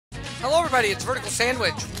Hello everybody, it's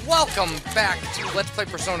VerticalSandwich. Welcome back to Let's Play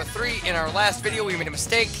Persona 3. In our last video we made a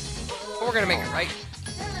mistake, but we're gonna make it right.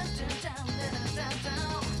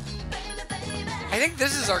 I think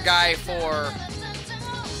this is our guy for...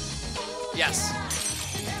 Yes.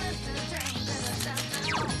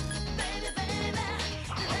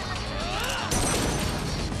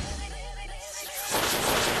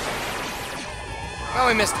 Oh,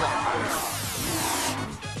 we missed one.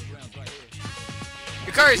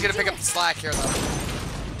 Yukari's gonna pick up the slack here, though.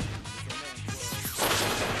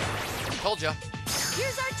 Told ya.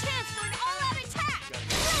 Here's our chance for an all-out attack.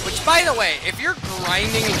 Which, by the way, if you're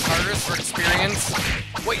grinding in Tartarus for experience,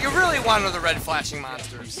 what you really want are the red flashing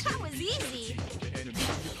monsters. That was easy.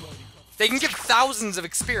 They can give thousands of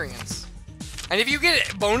experience. And if you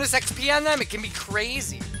get bonus XP on them, it can be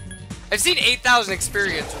crazy. I've seen 8,000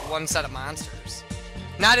 experience with one set of monsters.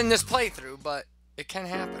 Not in this playthrough, but it can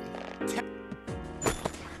happen.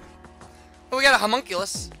 Well, we got a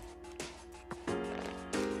homunculus.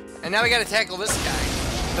 And now we gotta tackle this guy.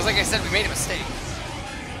 Because like I said, we made a mistake.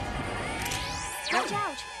 Watch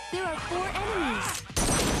out! There are 4 enemies.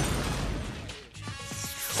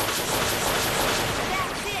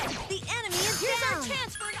 That's it! The enemy is Here's down! Here's our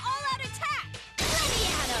chance for an all-out attack! Let me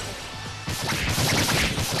at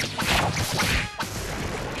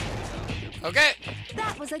him! Okay.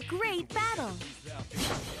 That was a great battle!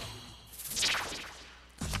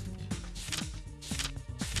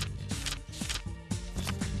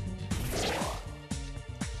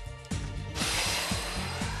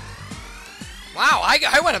 Wow,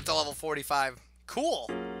 I went up to level 45. Cool.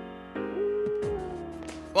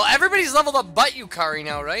 Well, everybody's leveled up but Yukari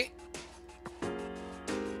now, right?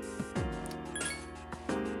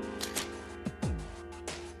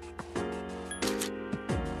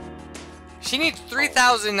 She needs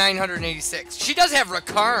 3,986. She does have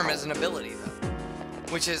Rakarm as an ability, though,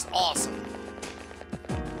 which is awesome.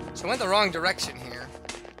 So I went the wrong direction here.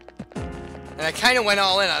 And I kind of went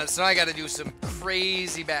all in on it, so now I got to do some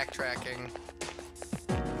crazy backtracking.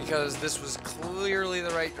 Because this was clearly the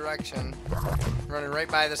right direction. Running right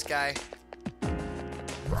by this guy.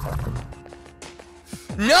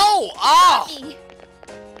 No! Oh!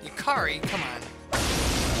 Yukari, come on.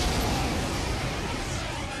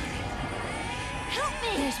 Help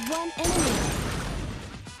me! There's one enemy.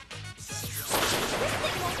 This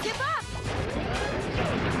thing won't give up.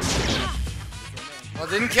 Well, it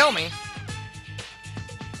didn't kill me.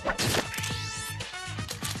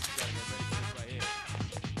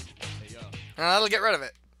 That'll get rid of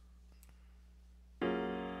it.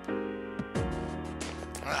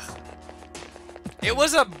 Ugh. It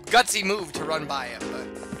was a gutsy move to run by it, but...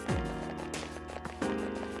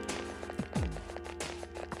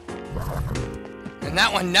 And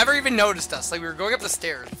that one never even noticed us. Like, we were going up the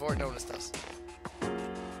stairs before it noticed us.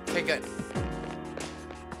 Okay, good.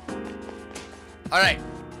 Alright.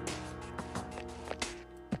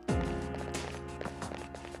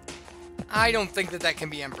 I don't think that can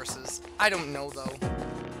be Empresses. I don't know, though.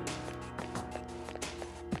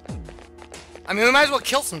 I mean, we might as well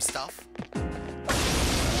kill some stuff.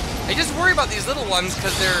 I just worry about these little ones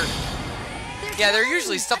because they're... Yeah, they're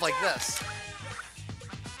usually stuff like this.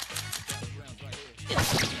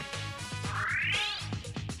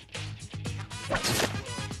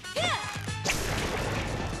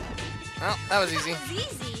 Well, that was easy.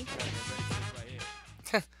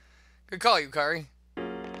 Good call, Yukari.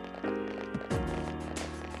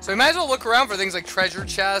 So we might as well look around for things like treasure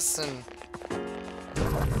chests and...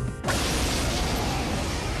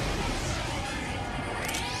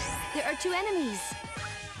 There are 2 enemies.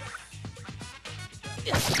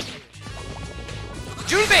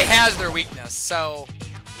 Junpei has their weakness, so...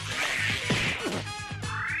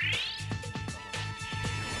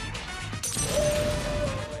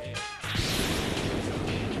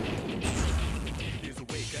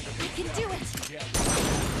 I can do it!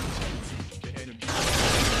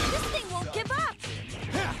 This thing won't give up!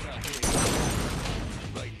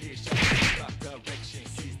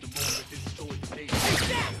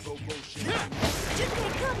 Junpei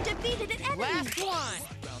defeated an enemy! Last one!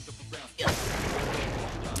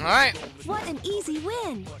 Alright. What an easy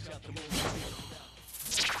win!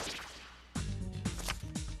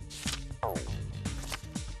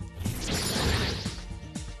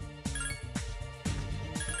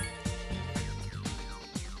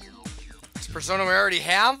 This persona we already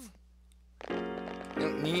have. We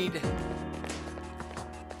don't need...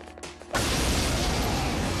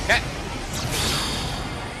 Okay.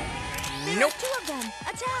 Nope. 2 of them!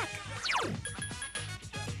 Attack!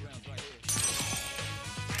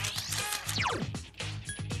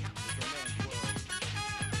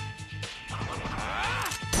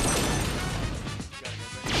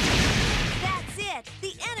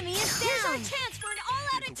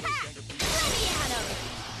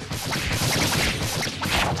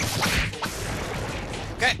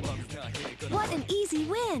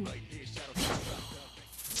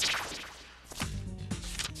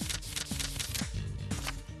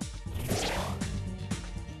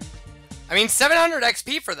 I mean, 700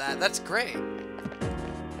 XP for that. That's great.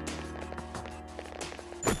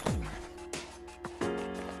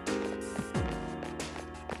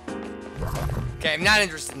 Okay, I'm not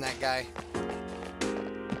interested in that guy.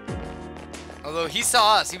 Although he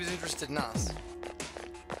saw us, he was interested in us.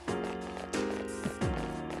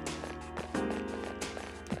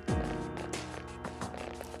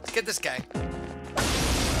 Let's get this guy.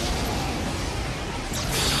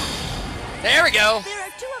 There we go. There are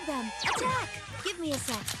 2 of them. Attack! Give me a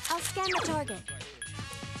sec. I'll scan the target.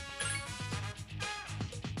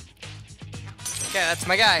 Okay, that's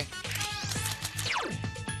my guy.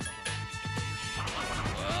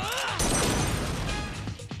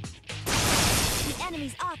 The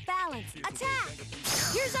enemy's off balance. Attack!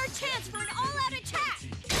 Here's our chance for an all-out attack.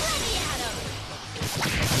 Ready at him.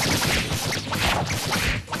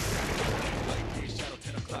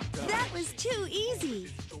 That was too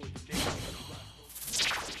easy.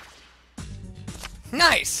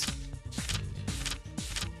 Nice.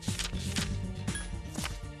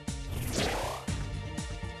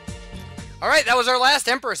 All right, that was our last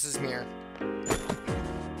Empress's Mirror.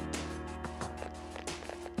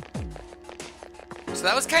 So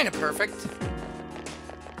that was kind of perfect.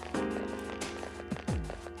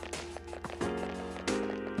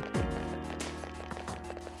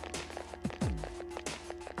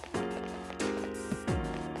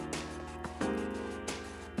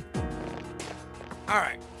 All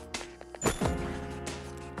right.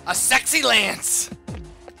 A sexy Lance.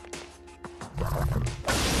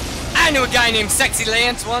 I knew a guy named Sexy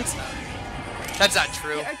Lance once. That's not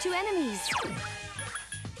true. There are 2 enemies.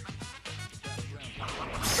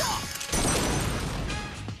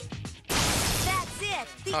 That's it.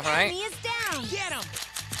 The enemy is down. Get him!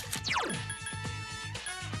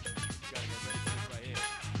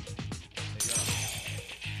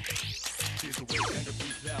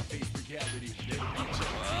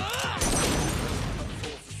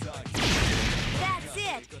 That's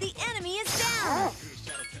it. The enemy is down.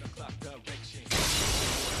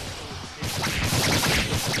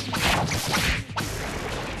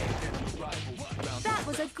 That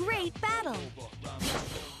was a great battle.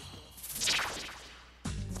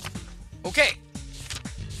 Okay.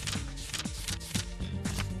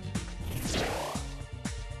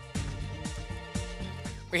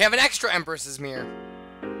 We have an extra Empress's Mirror.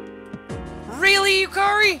 Really,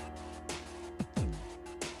 Yukari?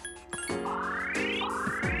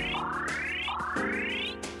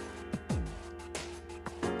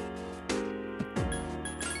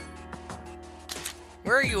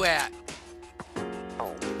 Where are you at?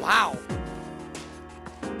 Wow.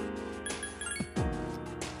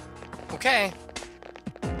 Okay.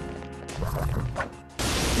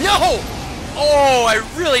 No! Oh, I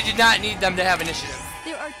really did not need them to have initiative.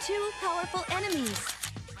 There are 2 powerful enemies.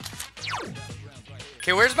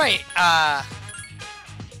 Okay, where's my,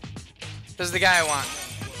 this is the guy I want.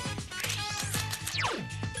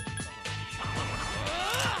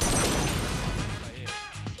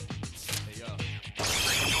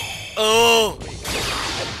 Oh!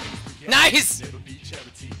 Nice!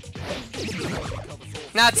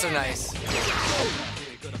 Not so nice.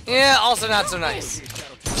 Yeah, also not so nice.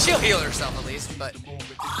 She'll heal herself at least, but...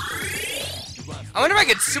 I wonder if I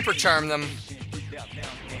could super charm them.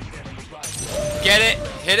 Get it,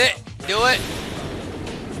 hit it, do it.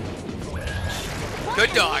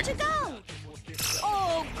 Good dog.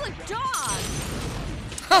 Oh, good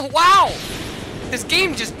dog. Wow! This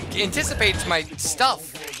game just anticipates my stuff.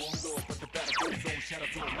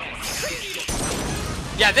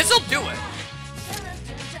 Yeah, this'll do it.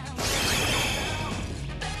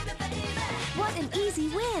 What an easy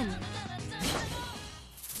win.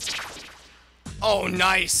 Oh,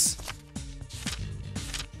 nice.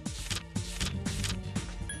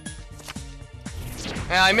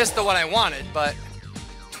 Yeah, I missed the one I wanted, but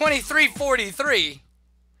 2343.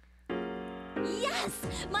 Yes,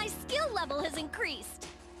 my skill level has increased.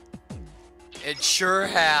 It sure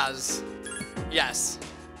has. Yes.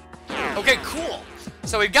 Okay, cool.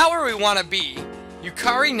 So we've got where we want to be.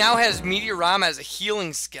 Yukari now has Meteorama as a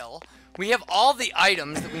healing skill. We have all the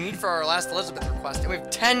items that we need for our last Elizabeth request, and we have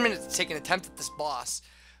 10 minutes to take an attempt at this boss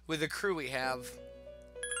with the crew we have.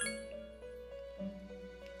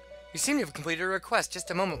 You seem to have completed a request.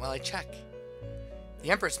 Just a moment while I check. The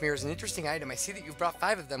Empress Mirror is an interesting item. I see that you've brought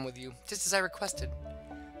 5 of them with you, just as I requested.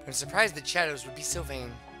 But I'm surprised that Shadows would be so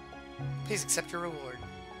vain. Please accept your reward.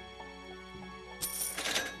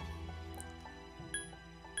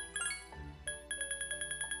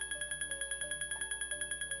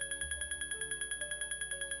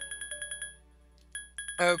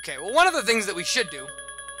 Okay, well, one of the things that we should do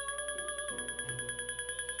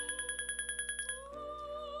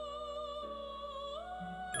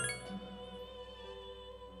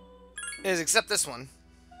is except this one.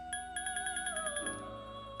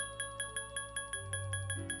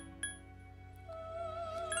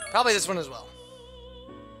 Probably this one as well.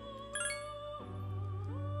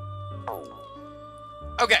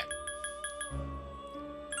 Okay.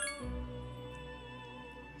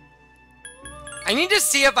 I need to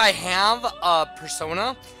see if I have a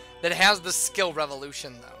persona that has the skill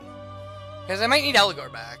revolution, though. Because I might need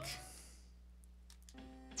Elgor back.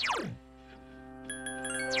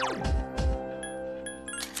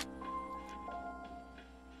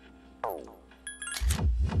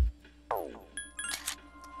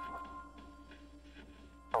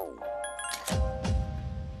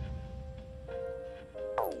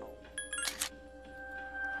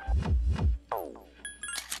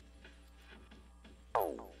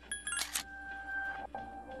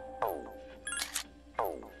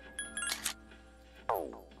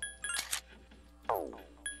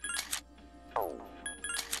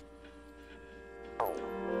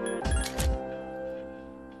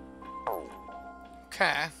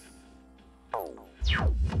 Okay.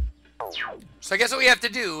 So I guess what we have to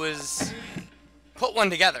do is put one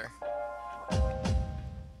together.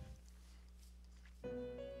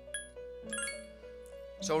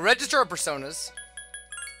 So register our personas.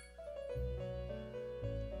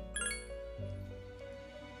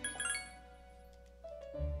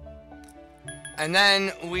 And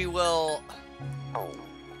then we will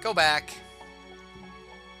go back,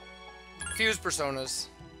 fuse personas.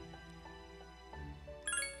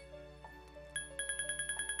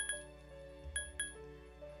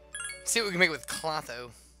 See what we can make with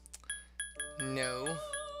Clotho. No.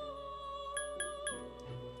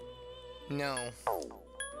 No.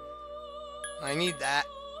 I need that.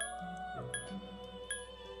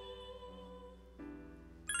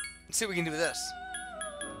 Let's see what we can do with this.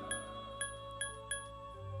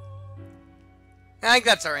 I think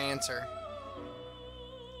that's our answer.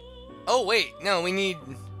 Oh, wait. No, we need...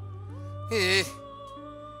 Pain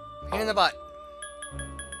in the butt.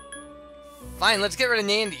 Fine, let's get rid of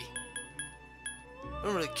Nandy. I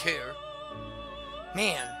don't really care.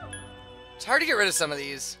 Man. It's hard to get rid of some of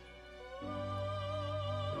these.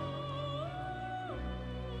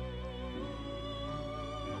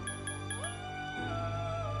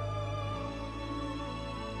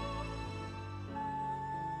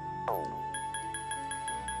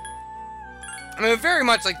 I mean, I'd very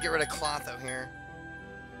much like to get rid of Clotho here.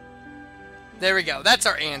 There we go. That's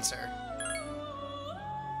our answer.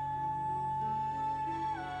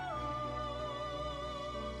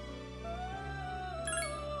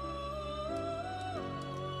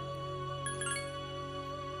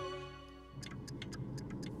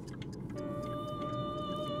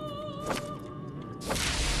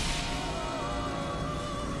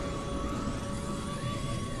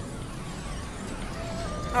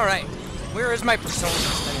 Alright. Where is my persona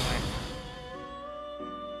list anyway?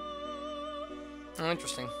 Oh,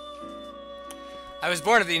 interesting. I was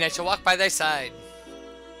born of thee, and I shall walk by thy side.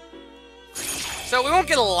 So we won't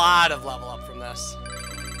get a lot of level up from this.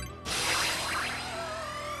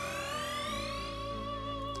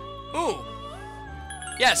 Ooh.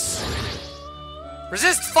 Yes.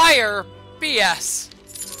 Resist fire. BS.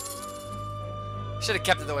 Should have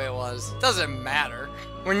kept it the way it was. Doesn't matter.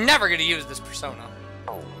 We're never going to use this persona.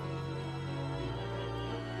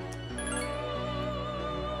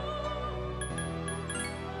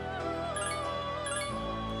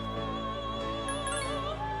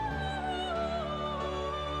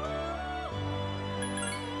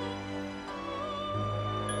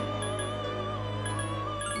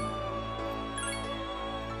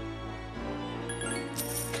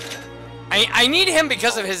 I need him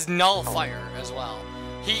because of his null fire as well.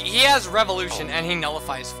 He has revolution and he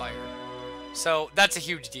nullifies fire. So that's a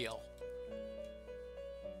huge deal.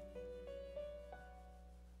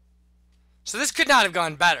 So this could not have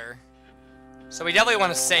gone better. So we definitely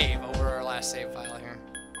want to save over our last save file here.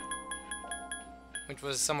 Which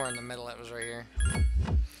was somewhere in the middle. It was right here.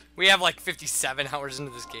 We have like 57 hours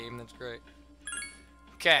into this game. That's great.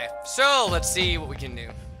 Okay, so let's see what we can do.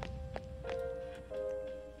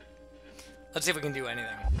 Let's see if we can do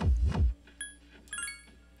anything.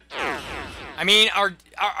 I mean, our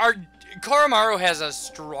Koromaru has a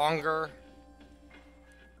stronger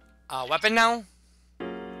weapon now.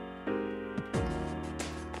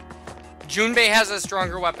 Junbei has a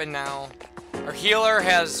stronger weapon now. Our healer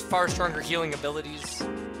has far stronger healing abilities.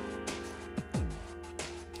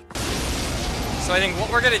 So I think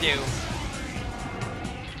what we're gonna do...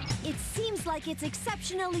 It seems like it's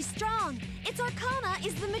exceptionally strong. Its arcana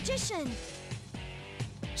is the magician.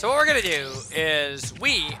 So what we're gonna do is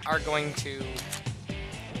we are going to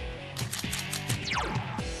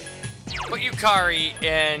Put Yukari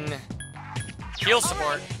in heal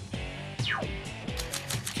support.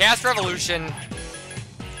 Cast Revolution.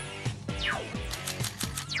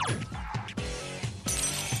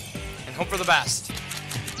 And hope for the best.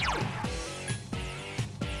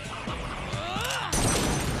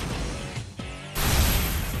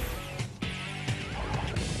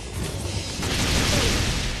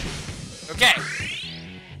 Okay.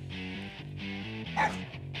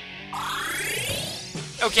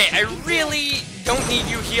 Okay, I really don't need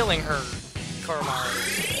you healing her,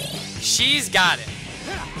 Koromaru. She's got it.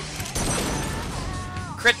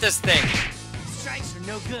 Crit this thing. Strikes are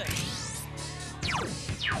no good.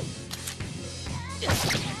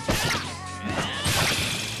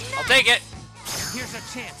 I'll take it. Here's our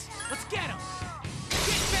chance. Let's get him.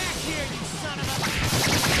 Get back here, you son of a...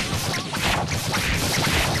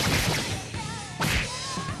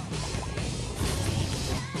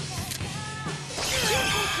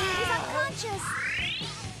 He's unconscious.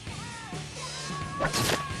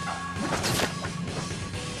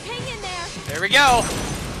 Hang in there. There we go.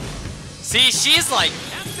 See, she's like,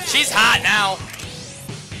 she's hot now.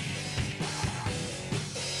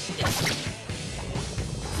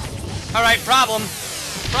 All right, problem.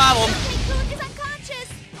 Tycoon is unconscious.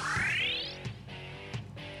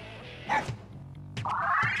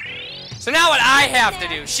 So now what I have to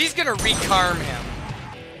do, she's gonna recarm him.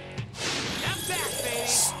 I'm back, baby.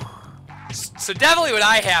 So definitely what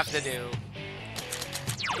I have to do.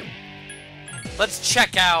 Let's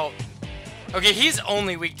check out. Okay, he's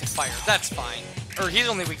only weak to fire. That's fine. Or he's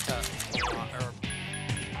only weak to...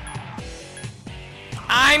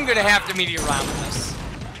 I'm gonna have to meteor round this.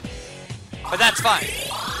 But that's fine.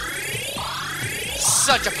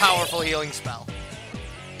 Such a powerful healing spell.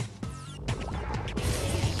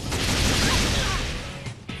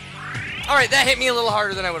 Alright, that hit me a little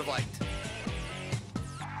harder than I would have liked.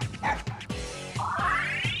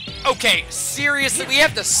 Okay, seriously, we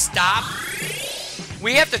have to stop.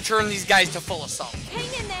 We have to turn these guys to full assault.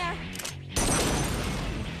 Hang in there.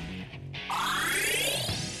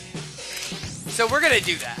 So we're gonna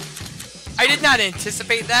do that. I did not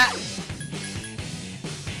anticipate that.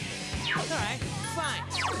 Alright, fine.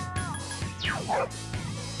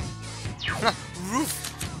 Roof.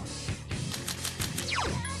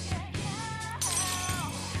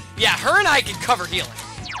 Yeah, her and I can cover healing.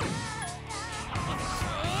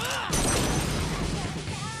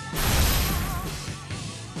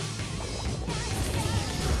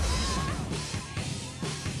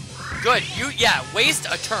 Good, yeah, waste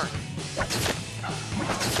a turn.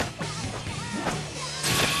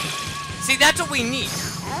 See, that's what we need.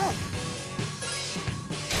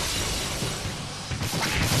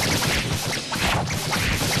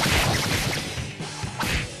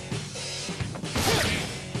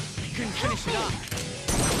 Couldn't finish it off.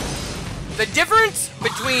 The difference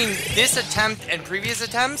between this attempt and previous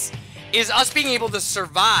attempts is us being able to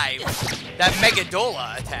survive that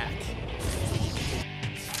Megadola attack.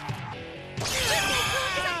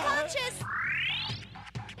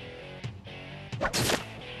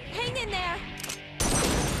 Hang in there.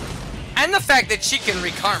 And the fact that she can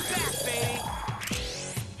recarm it.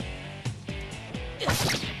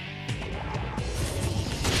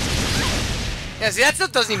 Yeah, see, that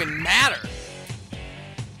stuff doesn't even matter.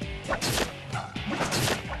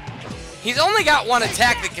 He's only got one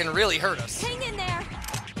attack that can really hurt us. Hang in there.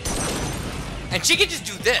 And she can just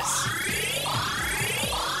do this.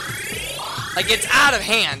 Like, it's out of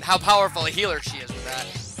hand how powerful a healer she is with that.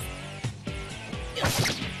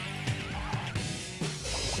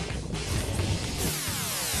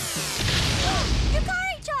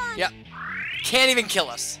 Yukari-chan! Yep. Can't even kill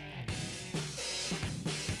us.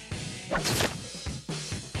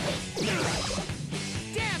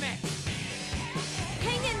 Damn it!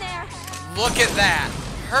 Hang in there. Look at that.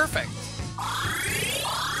 Perfect.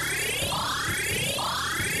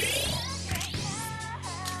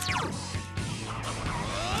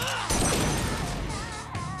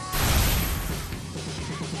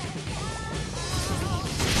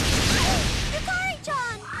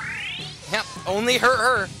 Yukari-chan! Yep, only hurt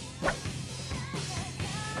her.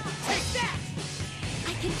 Take that!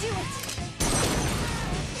 I can do it.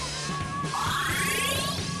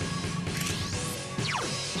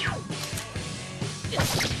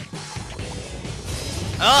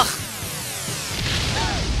 Ugh.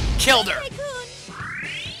 Killed her. Tycoon.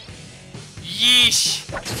 Yeesh.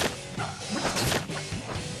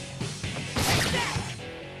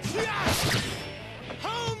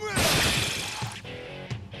 Home run!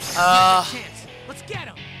 Chance. Let's get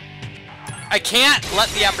him. I can't let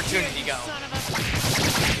the opportunity go. Son of a...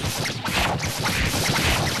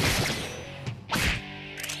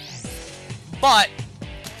 But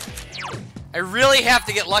I really have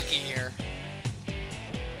to get lucky here.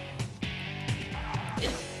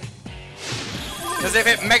 Because if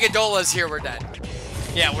it Megadola's here, we're dead.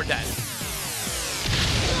 Yeah, we're dead.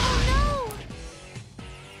 Oh no!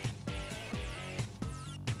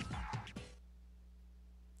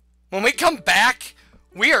 When we come back,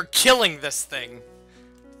 we are killing this thing.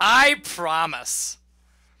 I promise.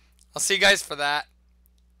 I'll see you guys for that.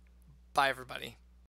 Bye, everybody.